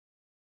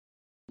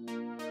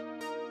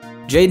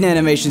Jaiden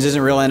Animations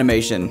isn't real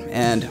animation,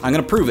 and I'm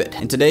gonna prove it.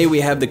 And today we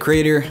have the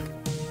creator.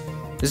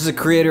 This is a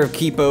creator of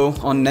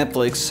Kipo on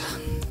Netflix.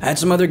 I had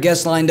some other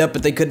guests lined up,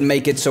 but they couldn't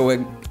make it, so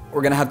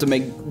we're gonna have to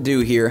make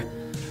do here.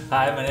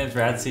 Hi, my name's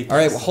Rad Sechrist. All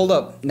right, well, hold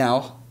up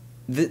now.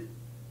 Go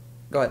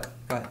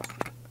ahead.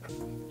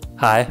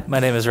 Hi, my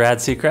name is Rad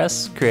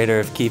Sechrist,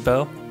 creator of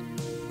Kipo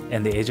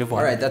and The Age of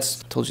Wonder. All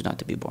right, told you not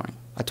to be boring.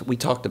 We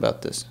talked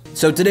about this.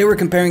 So today we're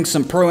comparing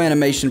some pro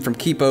animation from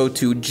Kipo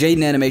to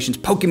Jaiden Animations'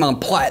 Pokemon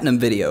Platinum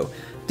video.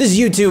 This is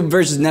YouTube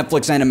versus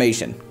Netflix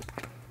animation.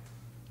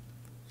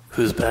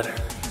 Who's better?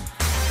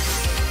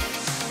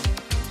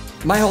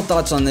 My whole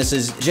thoughts on this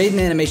is Jaiden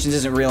Animations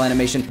isn't real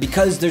animation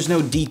because there's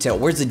no detail.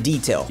 Where's the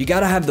detail? You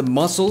gotta have the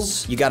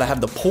muscles, you gotta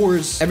have the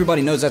pores.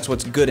 Everybody knows that's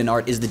what's good in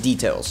art, is the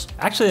details.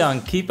 Actually, on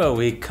Kipo,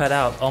 we cut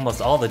out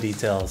almost all the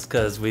details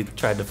because we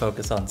tried to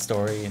focus on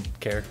story and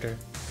character.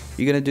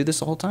 You gonna do this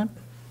the whole time?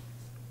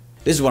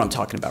 This is what I'm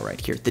talking about right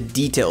here. The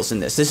details in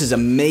this. This is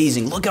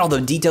amazing. Look at all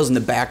the details in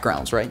the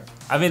backgrounds, right?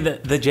 I mean,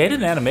 the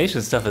Jaiden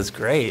animation stuff is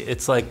great.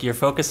 It's like you're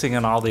focusing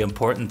on all the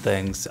important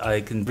things.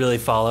 I can really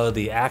follow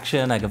the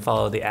action, I can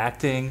follow the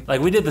acting. Like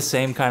we did the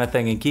same kind of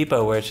thing in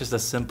Kipo where it's just a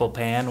simple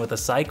pan with a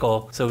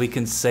cycle so we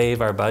can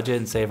save our budget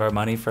and save our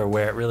money for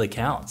where it really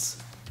counts.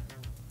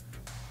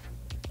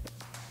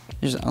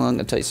 I'm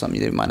gonna tell you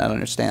something you might not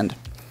understand.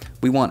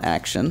 We want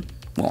action,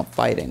 we want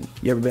fighting.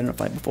 You ever been in a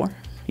fight before?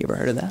 You ever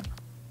heard of that?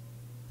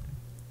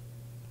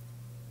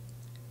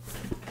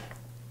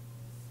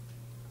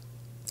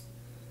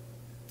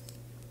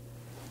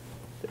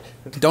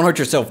 Don't hurt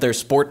yourself there,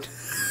 sport.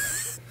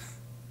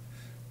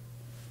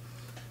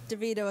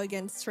 DeVito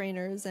against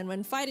trainers, and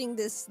when fighting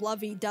this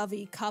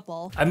lovey-dovey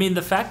couple. I mean,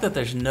 the fact that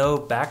there's no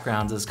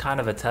backgrounds is kind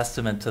of a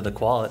testament to the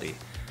quality.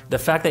 The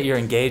fact that you're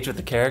engaged with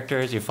the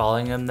characters, you're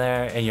following them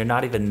there, and you're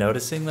not even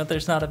noticing that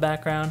there's not a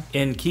background.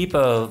 In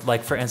Kipo,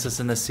 like for instance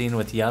in the scene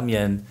with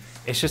Yum,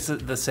 it's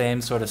just the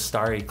same sort of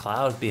starry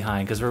cloud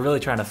behind, because we're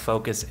really trying to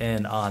focus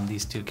in on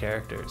these two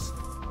characters.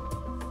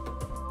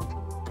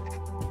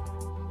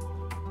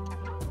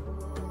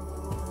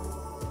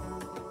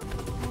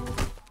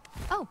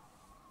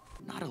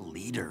 Not a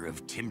leader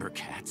of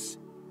Timbercats.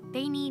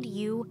 They need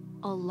you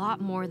a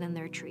lot more than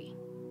their tree.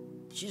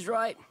 She's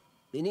right.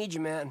 They need you,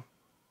 man.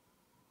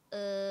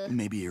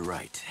 Maybe you're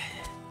right.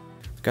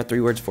 Got 3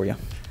 words for you.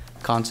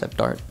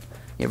 Concept art.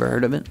 You ever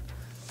heard of it?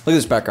 Look at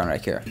this background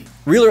right here.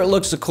 Realer it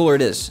looks, the cooler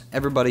it is.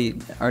 Everybody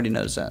already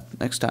knows that.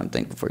 Next time,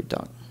 think before you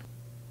talk.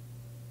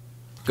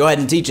 Go ahead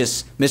and teach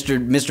us, Mr.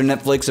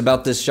 Netflix,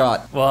 about this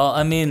shot. Well,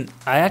 I mean,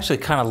 I actually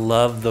kind of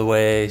love the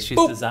way she's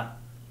designed.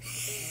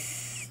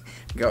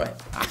 Go ahead.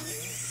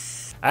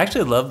 I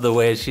actually love the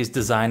way she's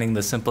designing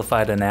the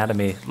simplified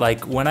anatomy.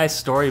 Like when I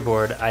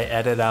storyboard, I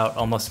edit out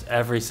almost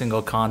every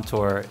single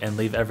contour and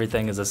leave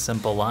everything as a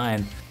simple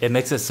line. It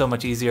makes it so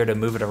much easier to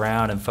move it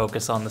around and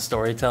focus on the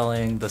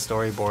storytelling, the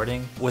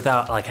storyboarding,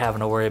 without like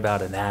having to worry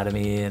about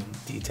anatomy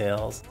and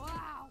details.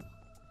 Wow.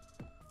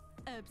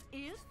 Herbs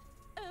in,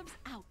 herbs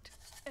out.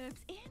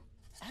 Herbs in,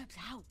 herbs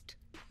out.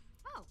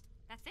 Oh,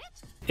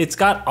 that's it? It's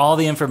got all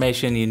the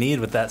information you need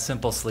with that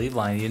simple sleeve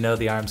line. You know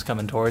the arm's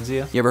coming towards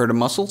you. You ever heard of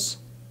muscles?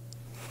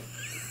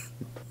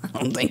 I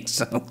don't think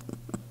so.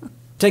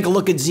 Take a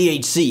look at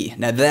ZHC.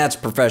 Now that's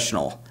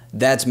professional.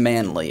 That's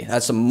manly.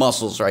 That's some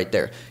muscles right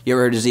there. You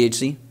ever heard of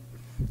ZHC?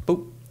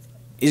 Boop.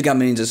 He's got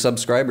millions of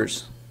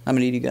subscribers. How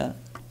many do you got?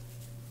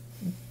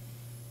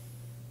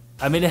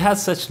 I mean, it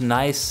has such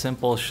nice,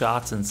 simple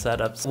shots and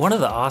setups. One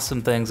of the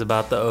awesome things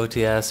about the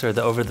OTS or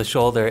the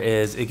over-the-shoulder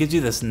is it gives you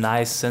this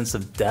nice sense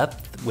of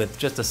depth with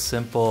just a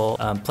simple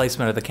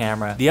placement of the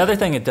camera. The other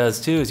thing it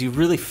does too is you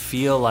really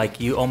feel like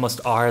you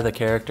almost are the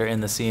character in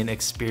the scene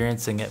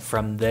experiencing it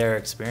from their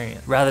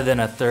experience, rather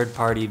than a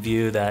third-party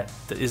view that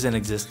isn't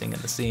existing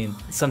in the scene.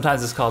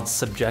 Sometimes it's called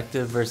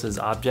subjective versus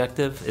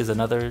objective is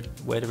another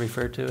way to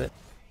refer to it.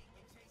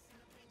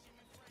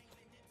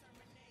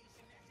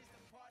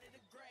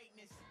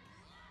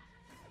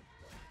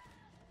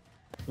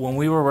 When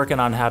we were working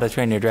on How to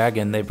Train Your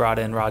Dragon, they brought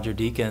in Roger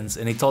Deakins,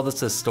 and he told us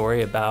this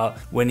story about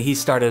when he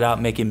started out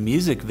making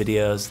music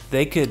videos,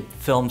 they could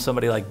film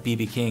somebody like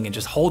B.B. King and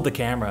just hold the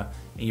camera,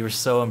 and you were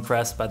so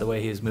impressed by the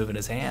way he was moving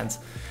his hands.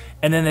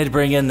 And then they'd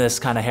bring in this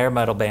kind of hair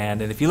metal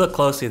band, and if you look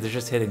closely, they're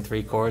just hitting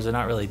 3 chords, they're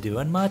not really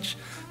doing much.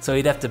 So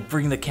he'd have to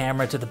bring the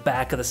camera to the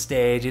back of the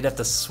stage, he'd have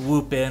to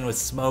swoop in with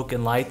smoke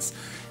and lights,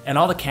 and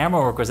all the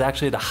camera work was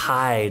actually to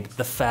hide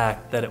the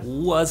fact that it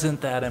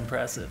wasn't that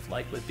impressive,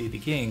 like with B.B.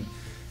 King.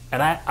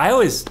 And I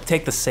always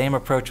take the same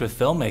approach with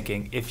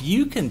filmmaking. If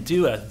you can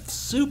do a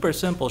super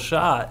simple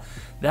shot,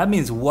 that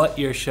means what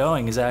you're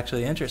showing is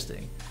actually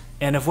interesting.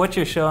 And if what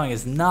you're showing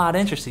is not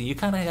interesting, you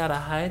kind of gotta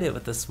hide it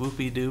with the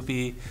swoopy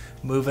doopy,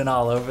 moving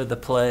all over the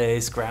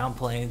place, ground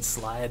planes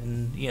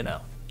sliding, you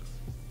know.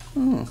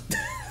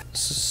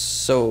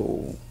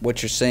 So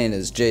what you're saying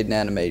is Jaiden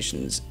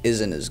Animations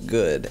isn't as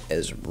good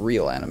as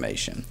real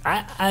animation.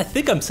 I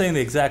think I'm saying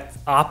the exact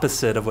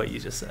opposite of what you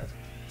just said.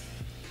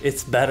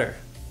 It's better.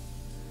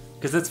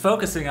 Because it's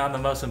focusing on the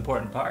most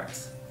important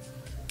parts.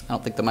 I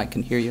don't think the mic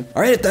can hear you.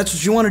 All right, if that's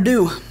what you want to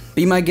do, be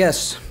Be my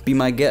guest. Be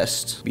my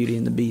guest. Beauty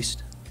and the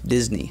Beast.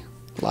 Disney.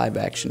 Live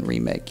action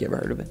remake. You ever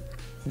heard of it?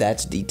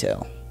 That's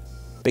detail.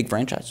 Big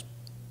franchise.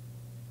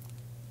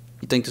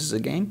 You think this is a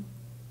game?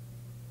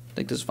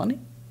 Think this is funny?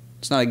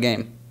 It's not a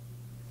game.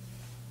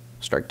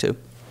 Strike two.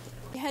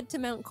 We head to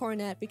Mount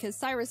Coronet because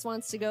Cyrus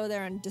wants to go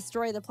there and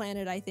destroy the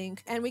planet, I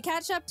think. And we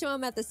catch up to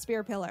him at the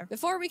Spear Pillar.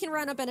 Before we can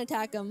run up and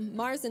attack him,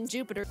 Mars and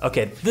Jupiter...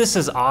 Okay, this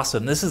is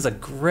awesome. This is a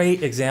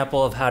great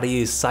example of how to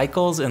use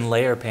cycles and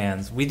layer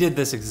pans. We did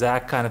this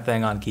exact kind of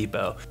thing on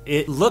Kipo.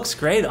 It looks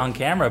great on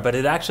camera, but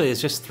it actually is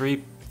just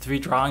three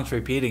drawings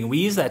repeating. We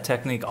use that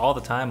technique all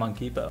the time on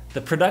Kipo.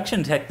 The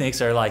production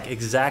techniques are like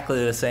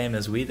exactly the same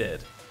as we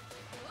did.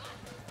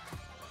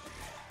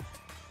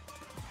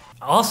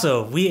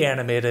 Also, we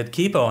animated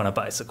Kipo on a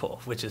bicycle,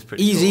 which is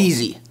pretty cool.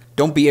 Easy.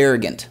 Don't be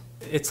arrogant.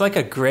 It's like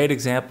a great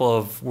example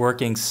of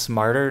working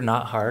smarter,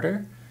 not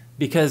harder,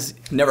 because...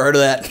 Never heard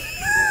of that.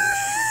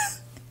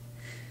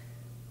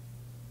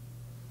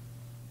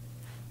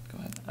 Go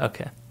ahead.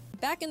 Okay.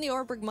 Back in the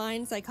Orberg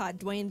mines, I caught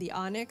Dwayne the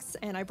Onyx,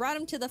 and I brought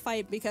him to the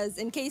fight because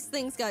in case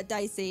things got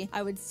dicey,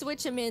 I would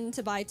switch him in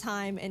to buy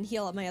time and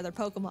heal up my other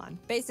Pokemon.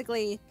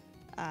 Basically,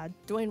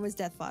 Dwayne was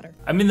death fodder.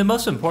 I mean, the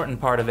most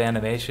important part of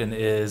animation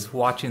is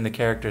watching the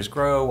characters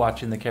grow,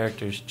 watching the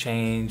characters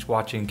change,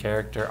 watching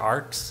character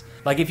arcs.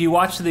 Like if you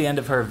watch to the end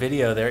of her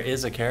video, there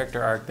is a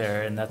character arc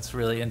there, and that's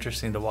really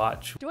interesting to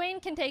watch.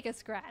 Dwayne can take a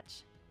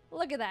scratch.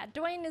 Look at that.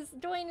 Dwayne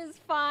is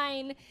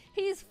fine.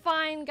 He's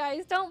fine,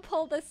 guys. Don't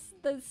pull the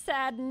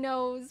sad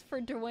nose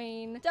for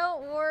Dwayne.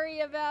 Don't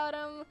worry about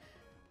him.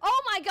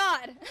 Oh my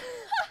god!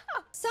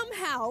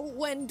 Somehow,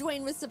 when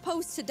Dwayne was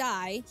supposed to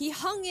die, he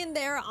hung in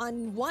there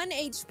on 1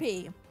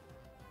 HP.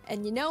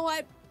 And you know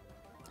what?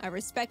 I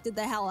respected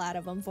the hell out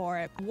of him for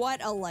it.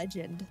 What a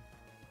legend.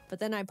 But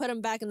then I put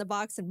him back in the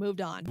box and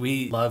moved on.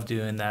 We love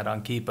doing that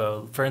on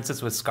Kipo. For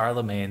instance, with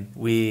Scarlemagne,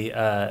 we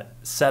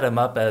set him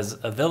up as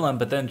a villain,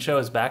 but then show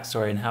his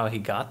backstory and how he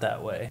got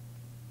that way.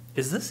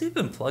 Is this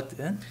even plugged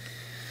in?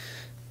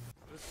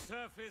 The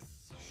surface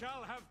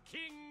shall have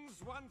kings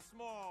once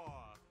more,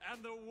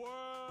 and the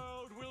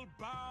world will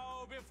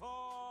bow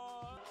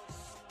before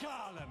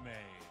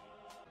Scarlemagne.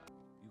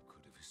 You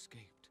could have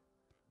escaped,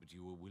 but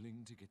you were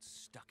willing to get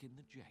stuck in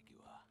the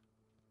Jaguar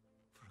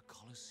for a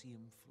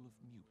coliseum full of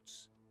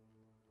mutes.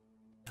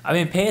 I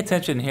mean, pay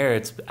attention here.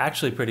 It's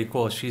actually pretty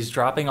cool. She's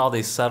dropping all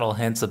these subtle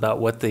hints about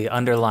what the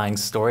underlying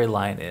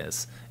storyline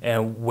is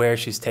and where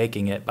she's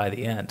taking it by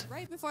the end.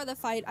 Right before the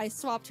fight, I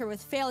swapped her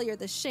with Failure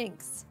the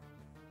Shinx.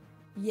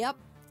 Yep.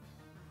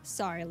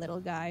 Sorry, little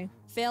guy.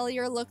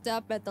 Failure looked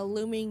up at the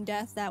looming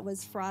death that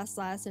was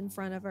Frostlass in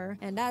front of her,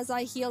 and as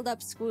I healed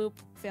up Swoop,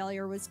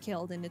 Failure was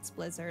killed in its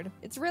blizzard.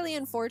 It's really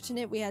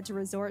unfortunate we had to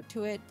resort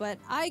to it, but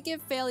I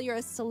give Failure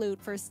a salute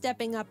for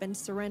stepping up and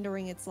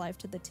surrendering its life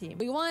to the team.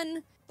 We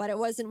won, but it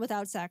wasn't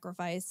without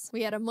sacrifice.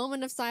 We had a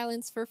moment of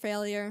silence for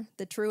Failure,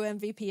 the true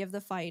MVP of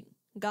the fight.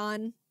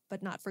 Gone,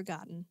 but not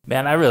forgotten.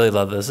 Man, I really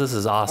love this. This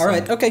is awesome. All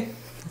right, okay.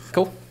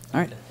 Cool. All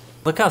right.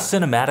 Look how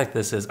cinematic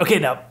this is. Okay,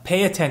 now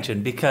pay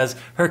attention because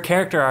her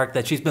character arc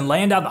that she's been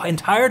laying down the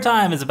entire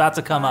time is about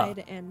to come up.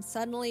 And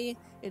suddenly,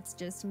 it's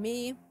just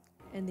me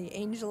and the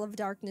Angel of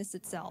Darkness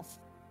itself,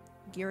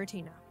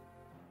 Giratina.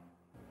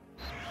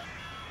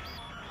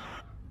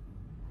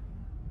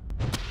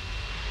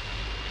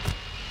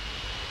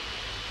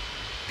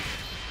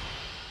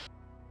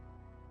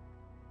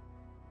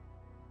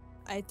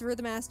 I threw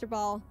the Master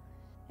Ball,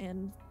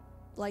 and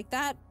like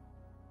that,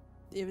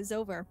 it was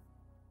over.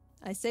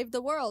 I saved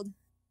the world.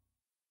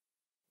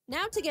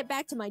 Now to get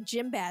back to my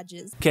gym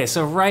badges. Okay,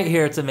 so right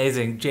here it's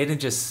amazing. Jaiden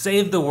just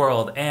saved the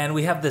world, and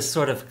we have this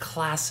sort of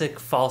classic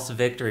false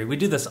victory. We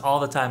do this all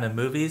the time in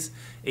movies.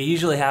 It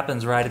usually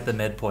happens right at the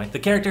midpoint. The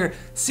character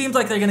seems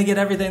like they're gonna get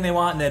everything they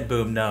want, and then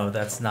boom, no,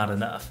 that's not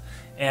enough.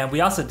 And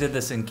we also did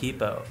this in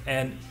Kipo.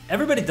 And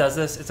everybody does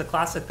this, it's a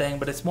classic thing,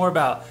 but it's more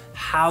about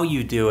how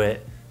you do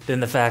it than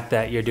the fact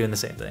that you're doing the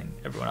same thing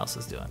everyone else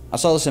is doing. I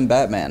saw this in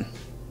Batman.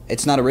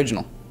 It's not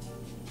original.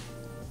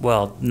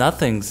 Well,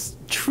 nothing's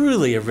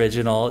truly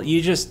original.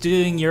 You're just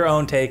doing your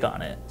own take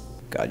on it.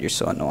 God, you're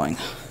so annoying.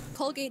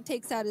 Colgate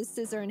takes out his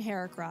scissor and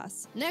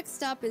Heracross.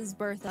 Next up is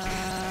Bertha.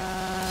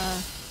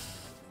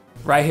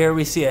 Right here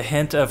we see a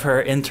hint of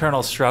her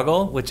internal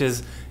struggle, which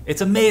is,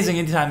 it's amazing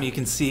anytime you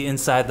can see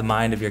inside the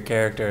mind of your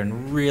character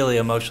and really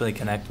emotionally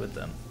connect with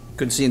them.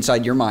 Couldn't see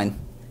inside your mind,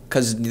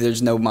 because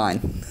there's no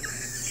mine.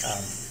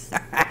 I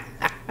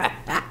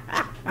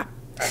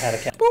had a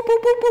cat. Boop,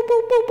 boop, boop, boop,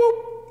 boop, boop, boop.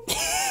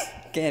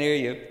 Can't hear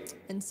you.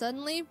 And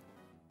suddenly,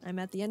 I'm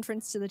at the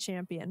entrance to the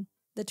champion.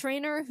 The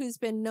trainer who's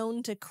been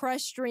known to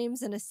crush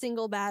dreams in a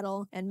single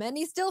battle, and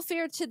many still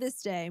fear to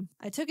this day.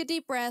 I took a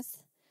deep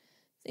breath.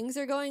 Things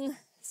are going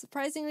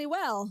surprisingly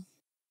well,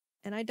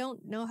 and I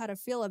don't know how to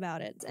feel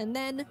about it. And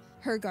then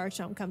her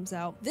Garchomp comes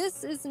out.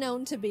 This is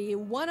known to be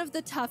one of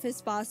the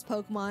toughest boss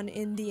Pokemon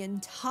in the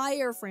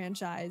entire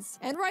franchise,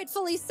 and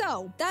rightfully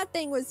so. That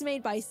thing was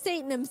made by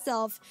Satan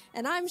himself,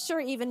 and I'm sure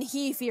even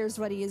he fears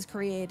what he has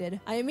created.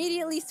 I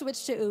immediately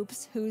switched to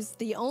Oops, who's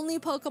the only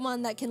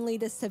Pokemon that can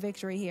lead us to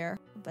victory here.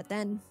 But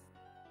then,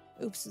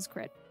 Oops is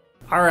crit.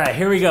 All right,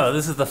 here we go.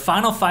 This is the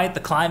final fight, the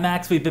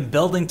climax. We've been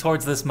building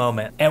towards this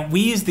moment. And we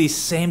use these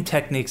same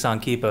techniques on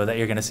Kipo that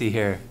you're gonna see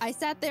here. I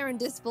sat there in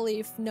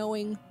disbelief,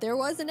 knowing there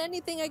wasn't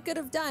anything I could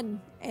have done,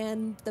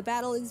 and the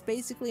battle is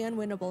basically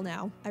unwinnable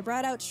now. I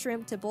brought out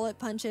Shrimp to bullet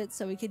punch it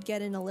so we could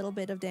get in a little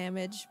bit of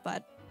damage,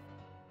 but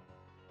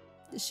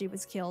she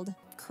was killed.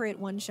 Crit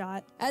one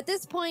shot. At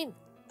this point,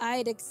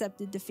 I'd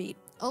accepted defeat.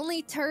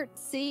 Only Turt,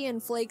 C,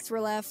 and Flakes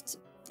were left.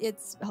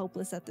 It's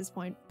hopeless at this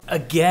point.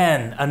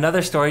 Again,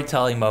 another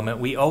storytelling moment.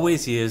 We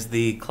always use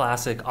the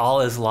classic all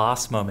is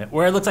lost moment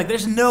where it looks like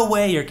there's no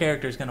way your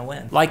character's gonna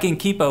win. Like in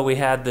Kipo, we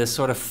had this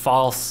sort of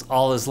false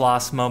all is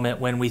lost moment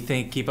when we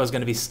think Kipo's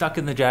gonna be stuck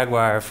in the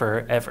Jaguar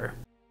forever.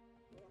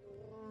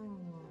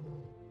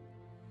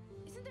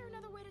 Isn't there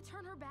another way to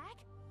turn her back?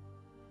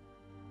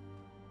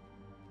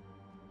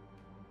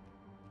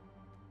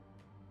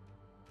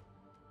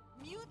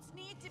 Mutes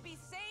need to be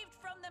saved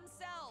from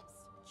themselves.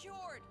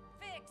 Cured.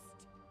 Fixed.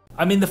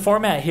 I mean, the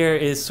format here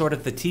is sort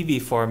of the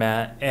TV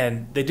format,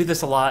 and they do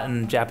this a lot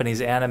in Japanese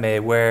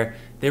anime where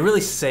they really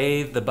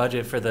save the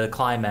budget for the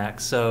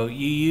climax. So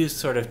you use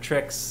sort of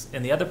tricks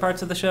in the other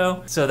parts of the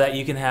show so that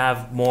you can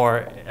have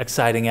more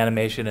exciting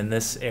animation in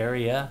this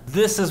area.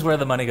 This is where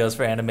the money goes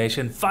for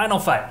animation. Final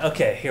fight.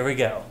 Okay, here we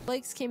go.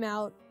 Flakes came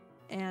out,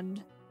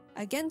 and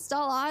against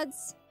all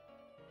odds,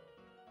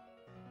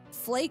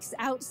 Flakes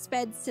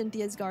outsped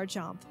Cynthia's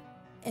Garchomp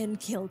and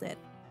killed it.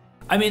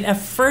 I mean, at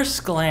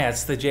first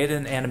glance, the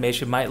Jaiden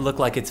animation might look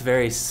like it's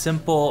very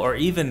simple or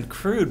even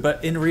crude,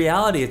 but in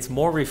reality, it's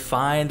more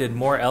refined and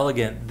more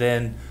elegant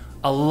than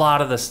a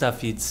lot of the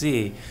stuff you'd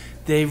see.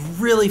 They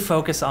really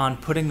focus on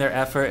putting their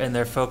effort and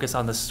their focus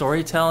on the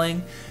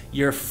storytelling.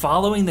 You're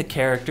following the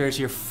characters,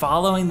 you're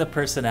following the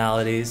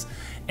personalities,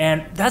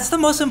 and that's the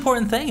most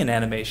important thing in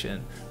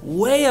animation.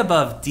 Way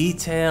above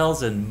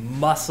details and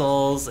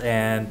muscles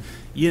and,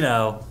 you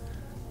know,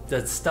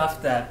 the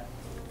stuff that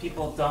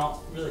people don't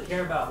really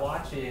care about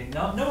watching.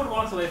 No one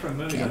walks away from a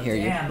movie. Can't hear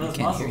you. Damn, those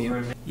Can't muscles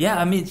hear you. were.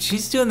 Yeah, I mean,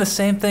 she's doing the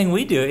same thing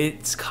we do.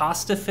 It's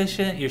cost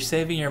efficient. You're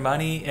saving your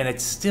money, and it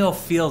still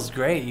feels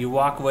great. You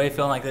walk away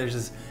feeling like there's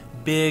this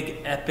big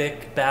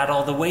epic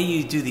battle. The way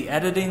you do the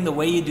editing, the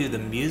way you do the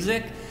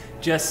music,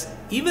 just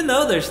even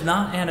though there's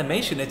not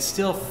animation, it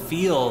still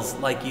feels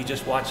like you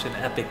just watched an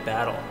epic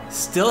battle.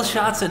 Still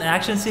shots and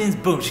action scenes.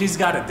 Boom, she's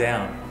got it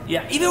down.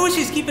 Yeah, even when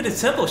she's keeping it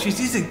simple, she's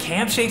using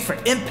cam shake for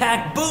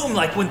impact, boom,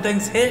 like when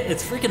things hit,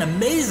 it's freaking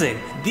amazing.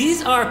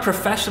 These are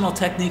professional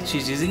techniques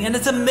she's using, and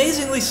it's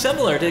amazingly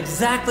similar to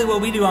exactly what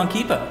we do on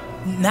Kipo.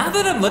 Now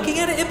that I'm looking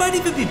at it, it might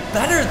even be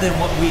better than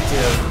what we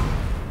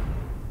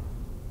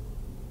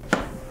do.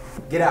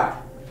 Get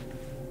out.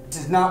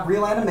 This is not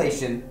real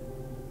animation.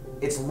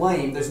 It's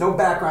lame. There's no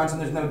backgrounds and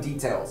there's no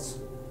details.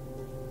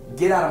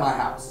 Get out of my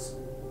house.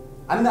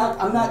 I'm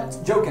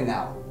not joking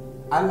now.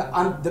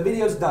 The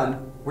video's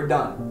done. We're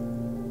done.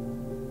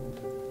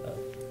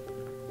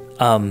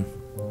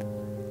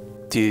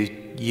 Do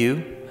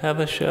you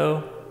have a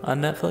show on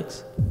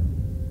Netflix?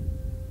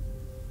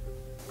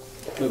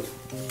 Move.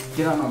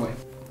 Get out of my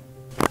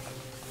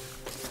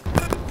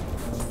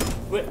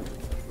way.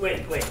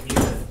 Wait.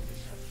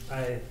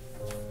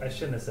 I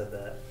shouldn't have said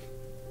that.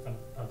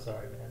 I'm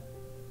sorry, man.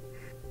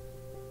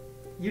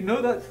 You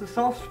know that's the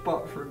soft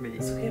spot for me.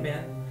 It's okay,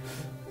 man.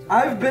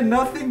 I've been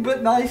nothing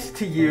but nice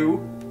to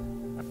you.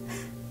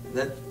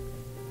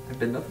 I've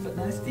been nothing but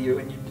nice to you,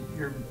 and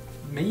you're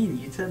mean.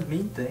 You said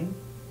mean thing.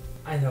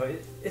 I know,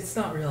 it's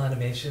not real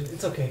animation.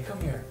 It's okay, come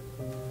here.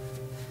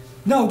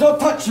 No, don't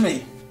touch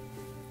me!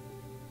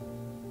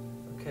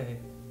 Okay.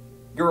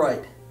 You're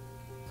right.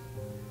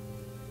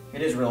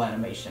 It is real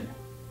animation.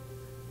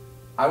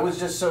 I was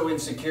just so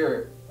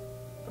insecure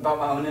about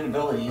my own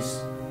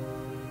inabilities.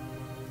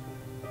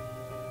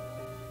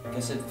 I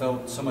guess it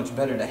felt so much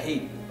better to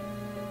hate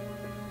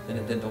than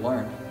it did to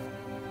learn.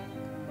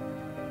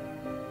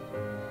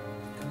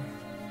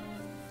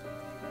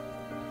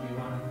 Do you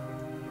want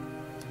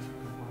to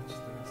watch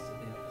the rest of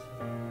the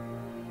episode?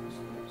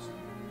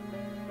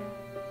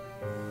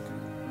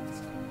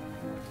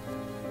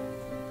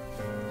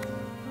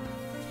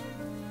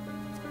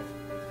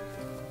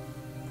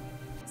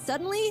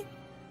 Suddenly,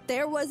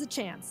 there was a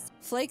chance.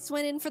 Flakes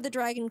went in for the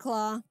Dragon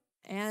Claw,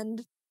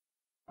 and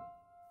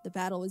the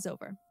battle was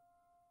over.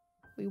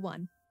 We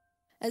won.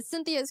 As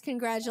Cynthia's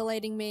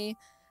congratulating me,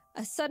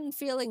 a sudden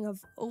feeling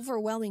of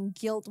overwhelming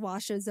guilt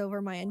washes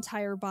over my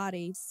entire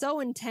body, so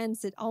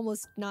intense it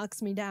almost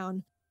knocks me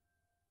down.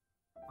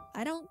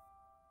 I don't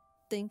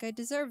think I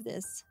deserve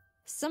this.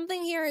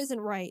 Something here isn't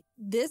right.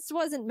 This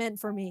wasn't meant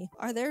for me.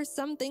 Are there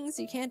some things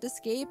you can't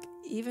escape,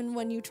 even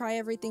when you try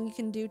everything you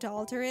can do to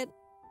alter it?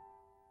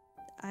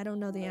 I don't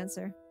know the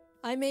answer.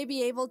 I may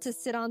be able to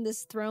sit on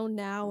this throne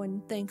now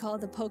and thank all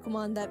the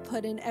Pokemon that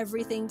put in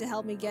everything to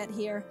help me get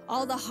here.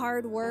 All the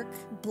hard work,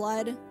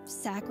 blood,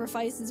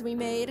 sacrifices we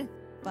made,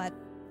 but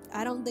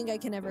I don't think I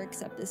can ever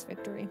accept this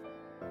victory.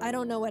 I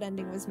don't know what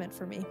ending was meant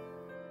for me,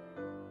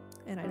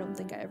 and I don't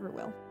think I ever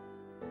will.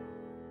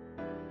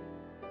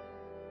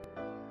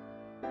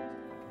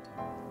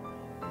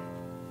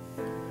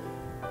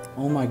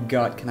 Oh my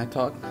god, can I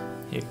talk?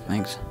 Here.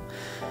 Thanks.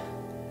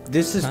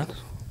 This is... Huh?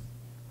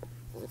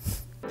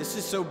 This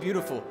is so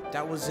beautiful.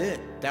 That was it.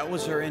 That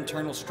was her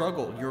internal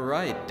struggle. You're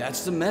right.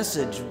 That's the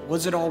message.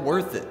 Was it all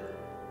worth it?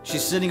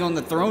 She's sitting on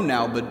the throne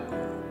now, but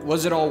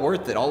was it all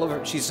worth it? All of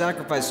her, she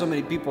sacrificed so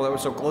many people that were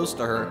so close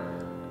to her.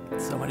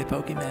 So many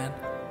Pokemon.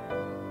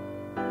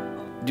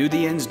 Do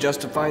the ends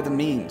justify the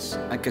means?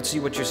 I could see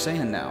what you're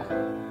saying now.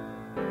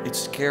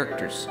 It's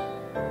characters.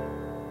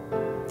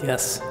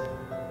 Yes.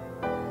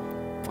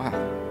 Wow.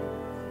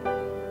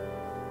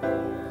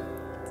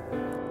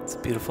 It's a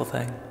beautiful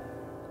thing.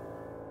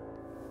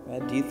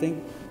 Rad, do you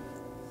think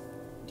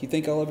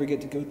I'll ever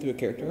get to go through a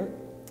character arc?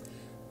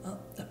 Well,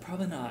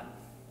 probably not.